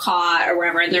were caught or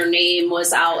whatever, and their name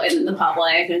was out in the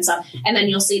public and stuff, and then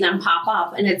you'll see them pop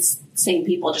up, and it's same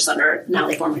people just now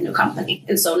they formed a new company,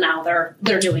 and so now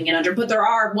they're doing it under. But there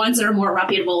are ones that are more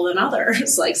reputable than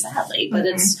others, like sadly. But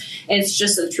it's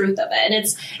just the truth of it, and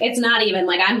it's not even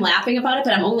like I'm laughing about it,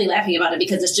 but I'm only laughing about it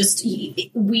because it's just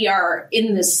we are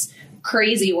in this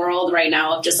crazy world right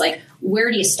now of just like,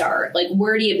 where do you start? Like,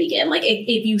 where do you begin? Like,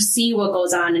 if you see what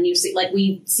goes on and you see, like,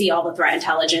 we see all the threat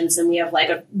intelligence, and we have like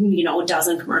a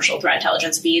dozen commercial threat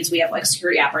intelligence feeds. We have like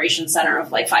security operations center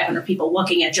of like 500 people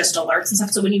looking at just alerts and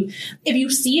stuff. So if you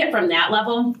see it from that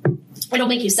level, it'll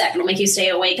make you sick. It'll make you stay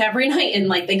awake every night and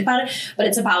like think about it. But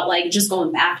it's about like just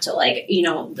going back to like,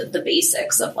 the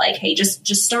basics of like, hey, just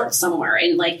start somewhere,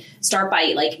 and like start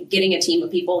by like getting a team of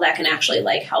people that can actually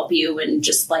like help you, and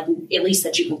just like at least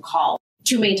that you can call.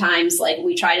 Too many times, like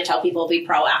we try to tell people to be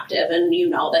proactive, and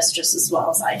this just as well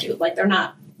as I do. Like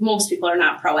most people are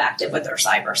not proactive with their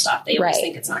cyber stuff. They always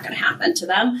think it's not going to happen to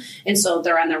them. And so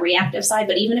they're on the reactive side.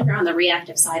 But even if you're on the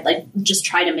reactive side, like just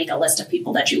try to make a list of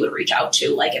people that you would reach out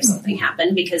to, like if something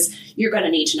happened, because you're going to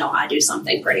need to know how to do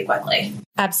something pretty quickly.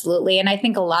 Absolutely. And I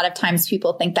think a lot of times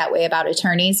people think that way about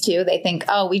attorneys too. They think,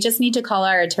 oh, we just need to call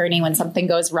our attorney when something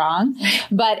goes wrong.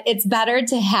 But it's better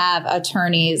to have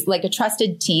attorneys, like a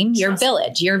trusted team, your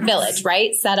village,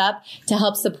 right? Set up to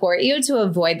help support you to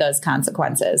avoid those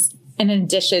consequences. In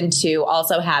addition to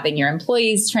also having your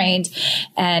employees trained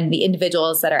and the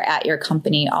individuals that are at your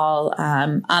company all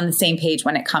on the same page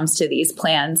when it comes to these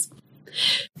plans.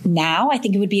 now I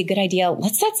think it would be a good idea.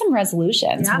 Let's set some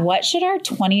resolutions. Yeah. What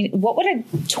would a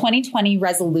 2020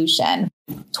 resolution?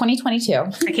 2022.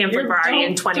 I can't believe we're already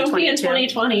in 2022. Don't be in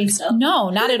 2020 still. No,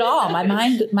 not at all. My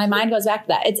mind goes back to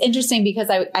that. It's interesting because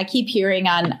I keep hearing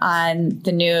on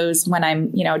the news when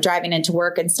I'm, driving into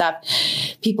work and stuff,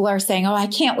 people are saying, oh, I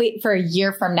can't wait for a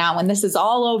year from now when this is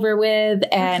all over with.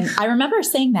 And I remember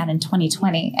saying that in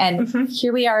 2020. And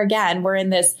here we are again. We're in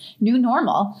this new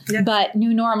normal, but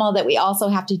new normal that we also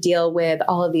have to deal with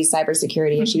all of these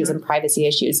cybersecurity issues and privacy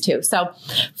issues too. So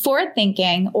forward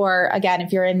thinking, or again,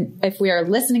 if we are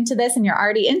listening to this and you're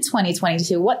already in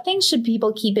 2022, what things should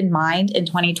people keep in mind in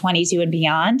 2022 and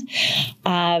beyond?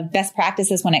 Best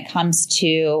practices when it comes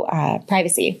to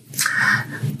privacy.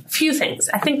 A few things.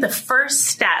 I think the first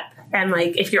step, and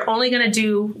if you're only going to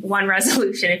do one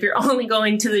resolution, if you're only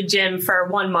going to the gym for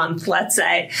 1 month, let's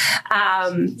say.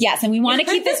 Yes. And we want to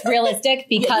keep this realistic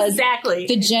because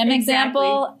the gym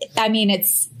example, I mean,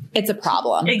 it's a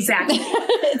problem. Exactly.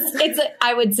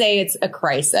 I would say it's a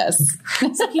crisis.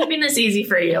 So keeping this easy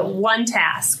for you, one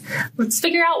task. Let's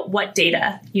figure out what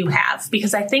data you have,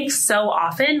 because I think so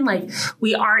often,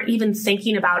 we aren't even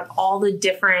thinking about all the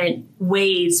different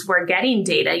ways we're getting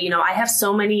data. I have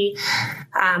so many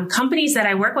companies that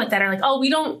I work with that are oh, we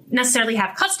don't necessarily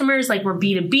have customers. We're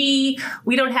B2B.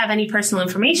 We don't have any personal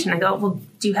information. I go, well,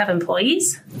 do you have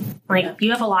employees?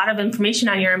 You have a lot of information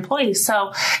on your employees.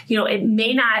 So, it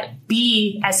may not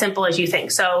be as simple as you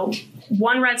think. So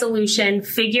one resolution,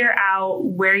 figure out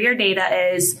where your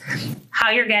data is,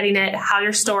 how you're getting it, how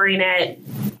you're storing it,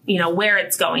 where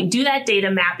it's going. Do that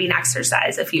data mapping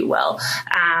exercise, if you will,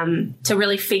 to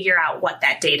really figure out what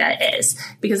that data is.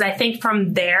 Because I think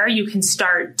from there, you can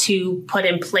start to put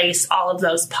in place all of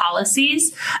those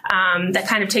policies. That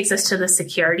kind of takes us to the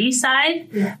security side.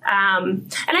 Yeah.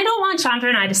 And I don't want Chandra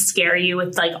and I to scare you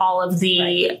with all of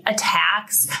the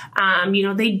attacks.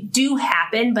 They do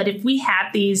happen, but if we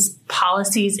have these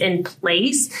policies in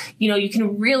place, you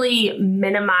can really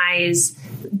minimize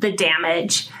the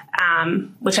damage.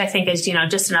 Which I think is,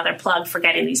 just another plug for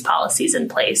getting these policies in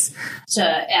place. To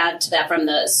add to that from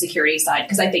the security side,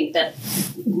 because I think that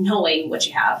knowing what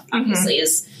you have obviously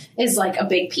is a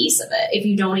big piece of it. If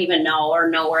you don't even know or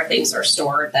know where things are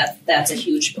stored, that's a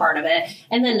huge part of it.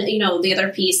 And then, the other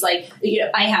piece, I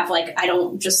have I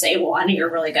don't just say one,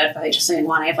 you're really good, but I just say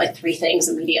one. I have 3 things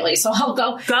immediately. So I'll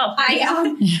go.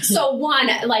 So one,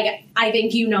 I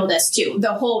think this too.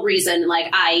 The whole reason,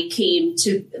 I came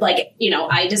to,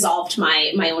 I dissolved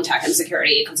my own tech and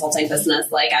security consulting business.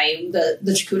 The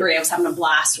charcuterie I was having a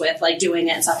blast with, doing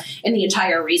it and stuff. And the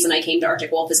entire reason I came to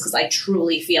Arctic Wolf is because I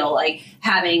truly feel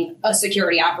having a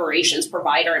security operations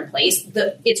provider in place,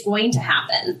 it's going to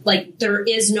happen. There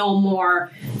is no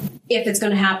more if it's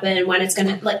going to happen, when it's going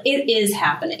to, it is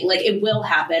happening. It will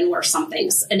happen where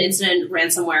an incident,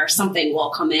 ransomware, something will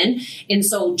come in. And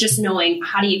so just knowing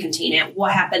how do you contain it?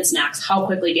 What happens next? How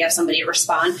quickly do you have somebody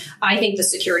respond? I think the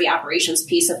security operations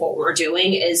piece of what we're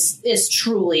doing is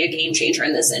truly a game changer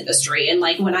in this industry. And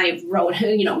when I wrote,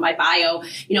 my bio,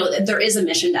 there is a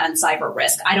mission to end cyber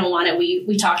risk. I don't want it.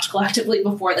 We talked collectively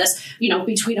before this,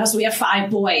 between us, we have 5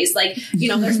 boys.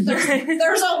 There's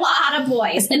a lot of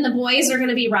boys, and the boys are going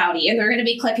to be rowdy. And they're going to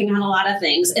be clicking on a lot of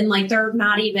things. And they're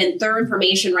not even their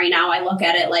information right now. I look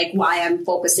at it why I'm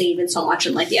focusing even so much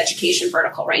in the education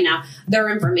vertical right now. Their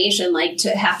information, to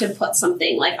have to put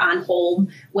something on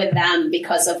hold with them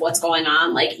because of what's going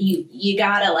on. You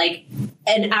gotta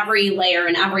in every layer,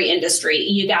 in every industry,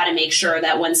 you gotta make sure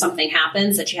that when something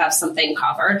happens that you have something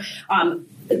covered.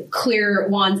 Clear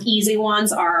ones, easy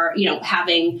ones are,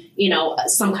 having,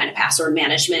 some kind of password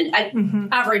management.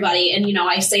 Everybody, and,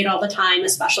 I say it all the time,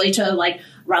 especially to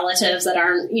relatives that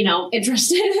aren't,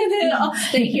 interested in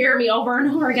it. They hear me over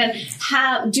and over again.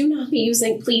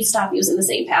 Please stop using the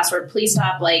same password. Please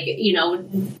stop,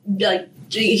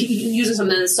 using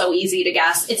something that's so easy to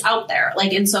guess. It's out there.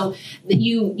 And so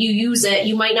you use it.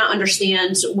 You might not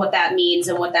understand what that means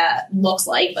and what that looks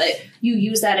like, but you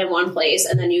use that in one place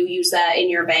and then you use that in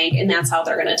your bank, and that's how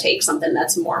they're going to take something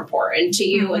that's more important to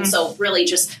you. And so really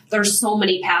there's so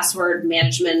many password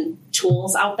management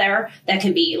tools out there that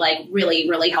can be really,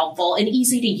 really helpful and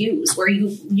easy to use, where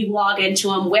you log into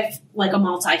them with a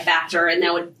multi-factor, and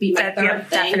that would be my third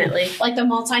thing. Definitely. The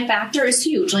multi-factor is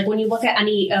huge. When you look at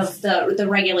any of the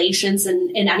regulations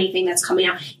and anything that's coming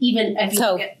out, even if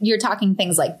you're talking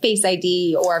things like Face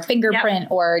ID or fingerprint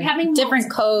or having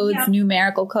different codes,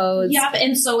 numerical codes. Yep.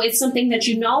 And so it's something that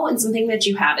and something that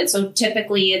you have. And so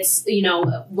typically it's,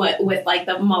 with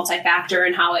the multi-factor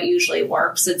and how it usually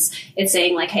works, it's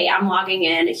saying hey, I'm logging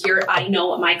in here. I know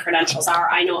what my credentials are.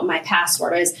 I know what my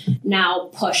password is. now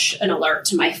push an alert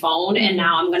to my phone, and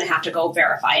now I'm going to have to go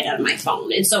verify it on my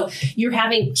phone. And so you're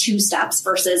having 2 steps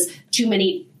versus too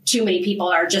many people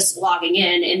are just logging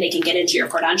in and they can get into your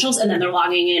credentials, and then they're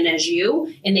logging in as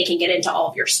you and they can get into all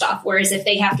of your stuff. Whereas if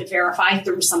they have to verify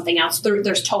through something else,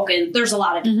 there's token, there's a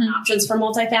lot of different options for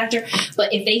multi-factor.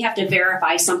 But if they have to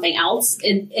verify something else,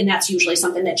 and that's usually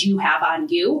something that you have on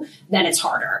you, then it's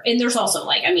harder. And there's also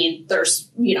there's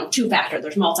 2-factor,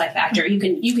 there's multi-factor. You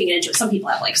can get into it. Some people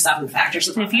have 7 factors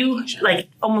of authentication. If you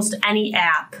almost any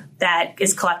app that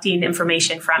is collecting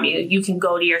information from you, you can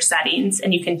go to your settings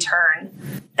and you can turn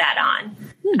that on.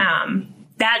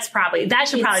 That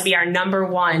should probably be our number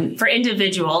one for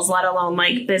individuals, let alone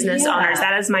business owners.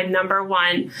 That is my number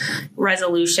one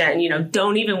resolution.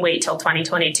 Don't even wait till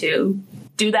 2022.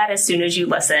 Do that as soon as you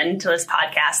listen to this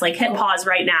podcast. Hit pause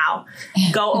right now.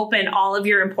 Go open all of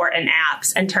your important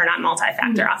apps and turn on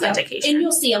multi-factor authentication. And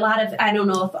you'll see a lot of, I don't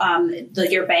know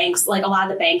if your banks, a lot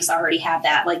of the banks already have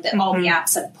that. All the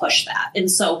apps have pushed that.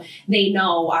 And so they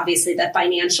know, obviously, that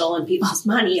financial and people's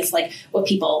money is what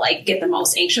people get the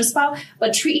most anxious about.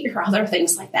 But treat your other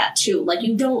things like that too.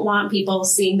 You don't want people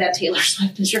seeing that Taylor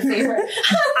Swift is your favorite.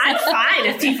 I'm fine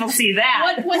if people see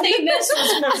that. What they missed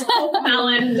was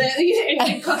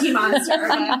Cocomelon, Cookie Monster.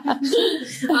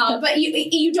 But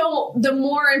you don't, the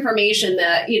more information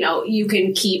that, you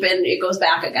can keep, and it goes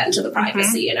back again to the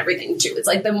privacy and everything too. It's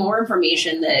the more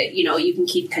information that, you can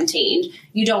keep contained,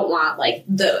 you don't want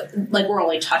we're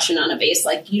only touching on a base.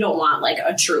 You don't want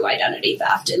a true identity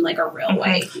theft in a real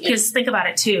way. Because think about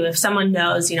it too. If someone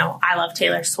knows, I love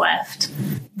Taylor Swift,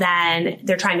 then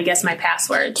they're trying to guess my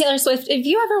password. Taylor Swift, if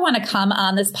you ever want to come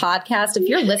on this podcast, if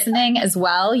you're listening as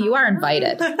well, you are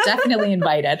invited. Definitely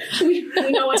invited. We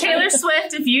know what Taylor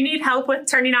Swift, if you need help with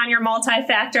turning on your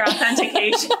multi-factor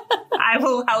authentication, I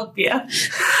will help you.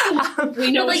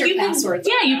 We know what your passwords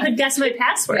are. Yeah, you could guess my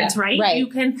passwords, right? You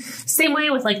can, same way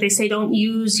with they say don't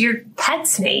use your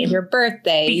pet's name. Your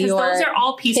birthday. Because those are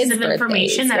all pieces of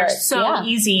information that are so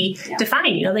easy to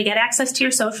find. They get access to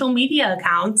your social media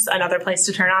accounts, another place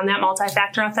to turn on that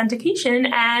multi-factor authentication,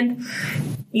 and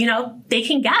they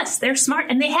can guess. They're smart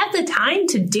and they have the time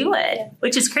to do it,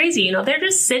 which is crazy. They're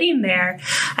just sitting there.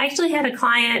 I actually had a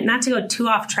client, not to go too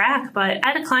off track, but I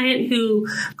had a client who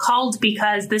called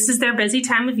because this is their busy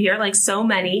time of year, like so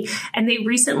many, and they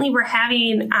recently were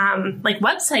having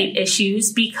website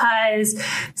issues because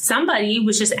somebody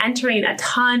was just entering a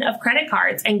ton of credit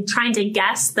cards and trying to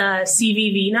guess the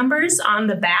CVV numbers on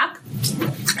the back.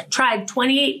 Tried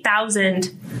 28,000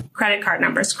 credit card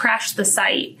numbers, crashed the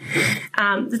site.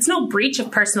 It's no breach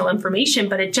of personal information,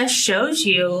 but it just shows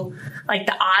you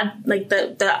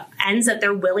the ends that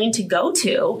they're willing to go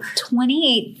to.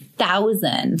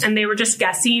 28,000. And they were just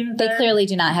guessing. They clearly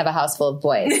do not have a house full of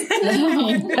boys.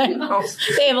 No.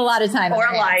 They have a lot of time. Or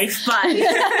life, but,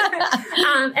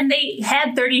 and they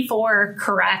had 34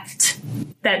 correct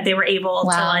that they were able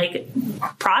to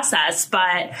process.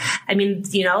 But I mean,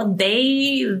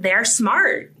 they're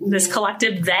smart. This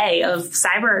collective they of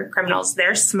cyber criminals,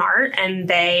 they're smart and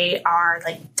they are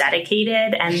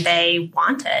dedicated and they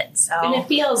want it. So, and it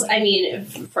feels,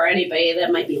 for anybody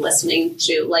that might be listening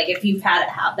to, if you've had it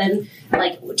happen,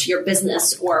 to your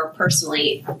business or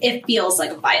personally, it feels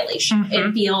like a violation.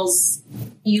 It feels,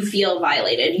 you feel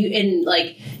violated.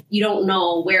 You don't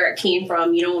know where it came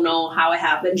from. You don't know how it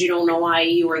happened. You don't know why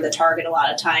you were the target a lot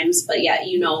of times, but yet,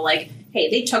 hey,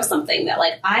 they took something that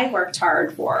I worked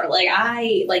hard for.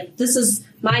 This is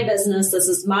my business. This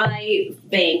is my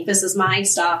bank. This is my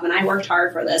stuff. And I worked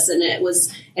hard for this, and it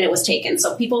was taken.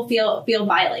 So people feel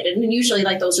violated. And usually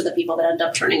those are the people that end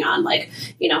up turning on,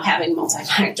 having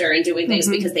multi-factor and doing things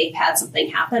because they've had something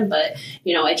happen. But,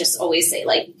 I just always say,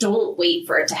 don't wait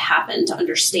for it to happen to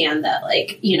understand that,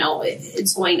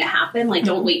 it's going to happen.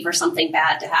 Don't wait for something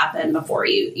bad to happen before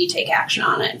you take action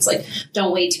on it. It's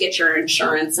don't wait to get your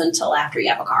insurance until after you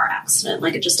have a car accident.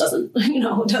 It just doesn't,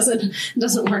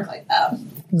 doesn't work like that.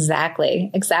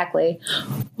 Exactly.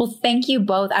 Well, thank you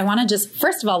both. I want to just,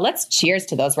 first of all, let's cheers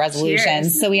to those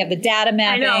resolutions. Cheers. So we have the data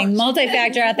mapping,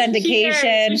 multi-factor authentication.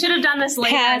 Cheers. We should have done this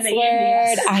later.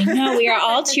 Password. I know. We are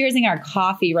all cheersing our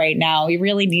coffee right now. We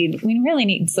really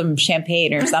need some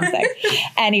champagne or something.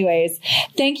 Anyways,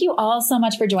 thank you all so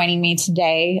much for joining me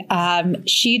today.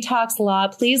 She Talks Law.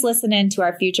 Please listen in to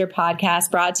our future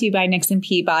podcast brought to you by Nixon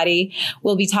Peabody.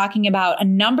 We'll be talking about a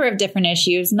number of different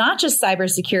issues, not just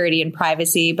cybersecurity and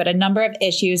privacy, but a number of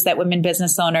issues that women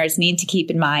business owners need to keep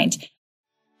in mind.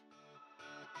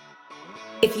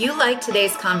 If you liked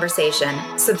today's conversation,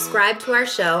 subscribe to our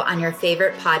show on your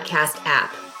favorite podcast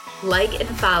app. Like and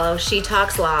follow She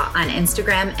Talks Law on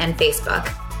Instagram and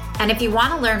Facebook. And if you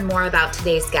want to learn more about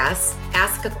today's guests,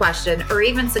 ask a question, or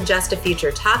even suggest a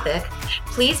future topic,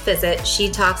 please visit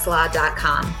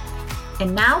shetalkslaw.com.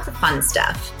 And now the fun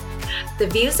stuff. The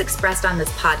views expressed on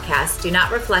this podcast do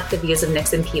not reflect the views of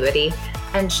Nixon Peabody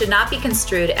and should not be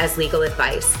construed as legal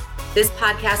advice. This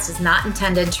podcast is not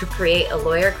intended to create a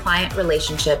lawyer-client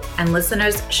relationship, and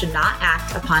listeners should not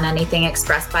act upon anything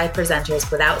expressed by presenters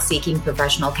without seeking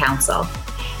professional counsel.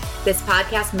 This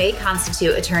podcast may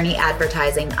constitute attorney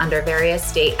advertising under various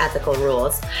state ethical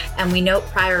rules, and we note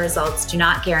prior results do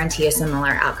not guarantee a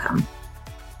similar outcome.